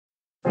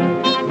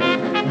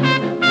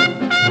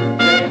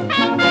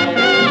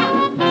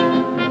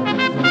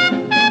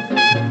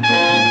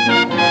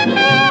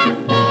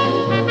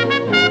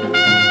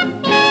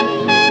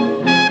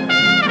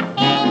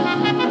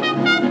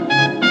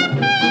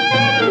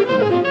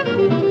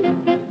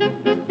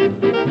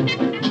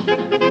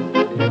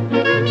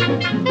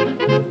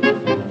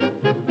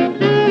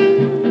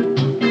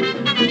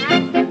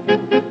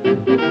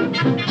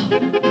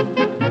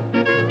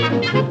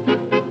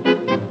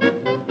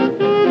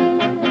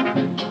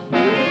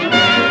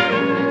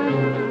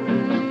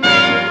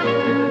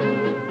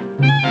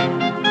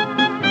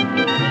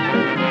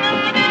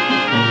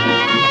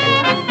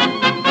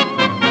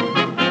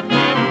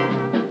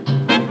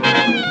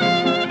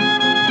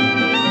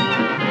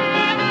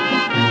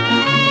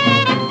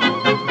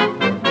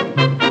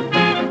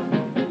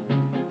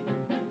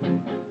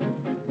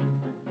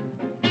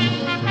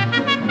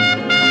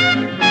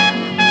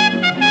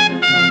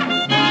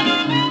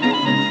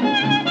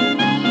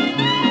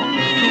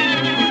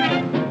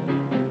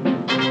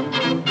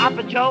up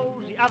at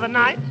Joe's the other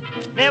night.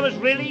 There was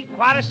really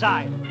quite a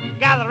sight.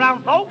 Gather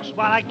round, folks,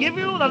 while I give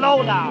you the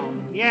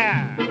lowdown.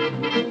 Yeah.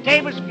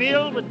 Tables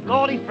filled with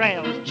gaudy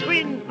frails,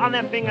 chewing on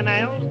their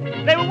fingernails.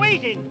 They were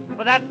waiting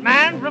for that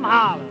man from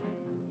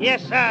Harlem.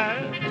 Yes,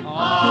 sir.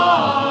 Aha.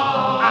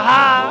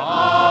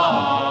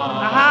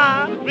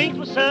 Drinks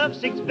were served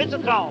 6 bits a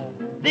throw.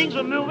 Things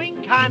were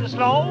moving kind of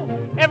slow.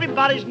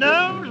 Everybody's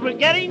nerves were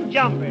getting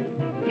jumpy.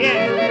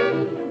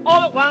 Yeah.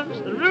 All at once,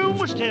 the room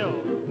was still.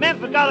 Men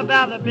forgot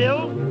about the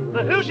bill.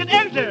 But who should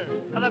enter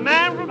but the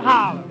man from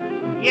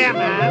Harlem? Yeah,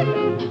 man.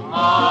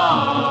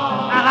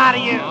 How do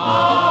you?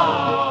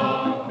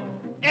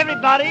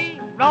 Everybody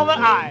rolled their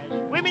eyes.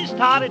 Women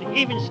started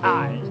heaving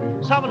sighs.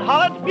 Someone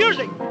hollered,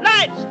 music,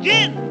 lights,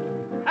 gin.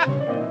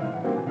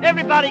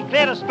 Everybody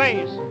cleared a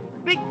space.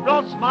 Big,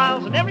 broad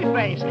smiles on every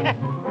face.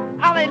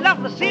 How they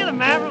loved to see the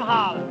man from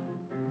Harlem.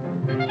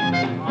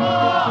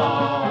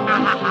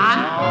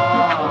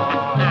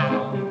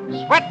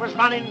 Sweat was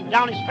running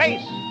down his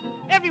face.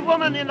 Every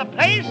woman in the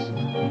place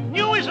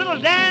knew his little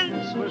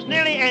dance was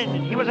nearly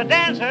ended. He was a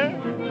dancer.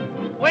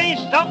 When he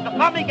stopped, the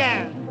fun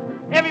began.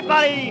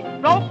 Everybody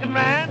broke and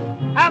ran.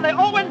 How they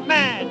all went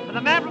mad for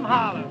the man from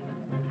Harlem.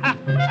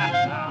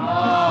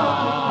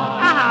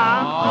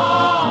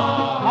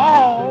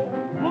 Oh,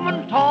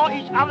 women tore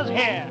each other's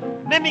hair.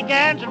 Men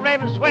began to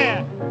rave and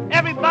swear.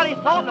 Everybody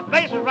thought the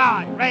place was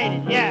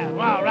raided. Yeah,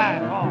 well,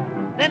 right.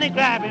 Oh. Then they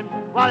grabbed him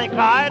while they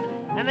cried,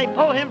 and they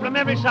pulled him from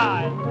every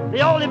side.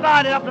 They all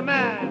divided up the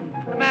man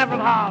from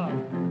Harlem.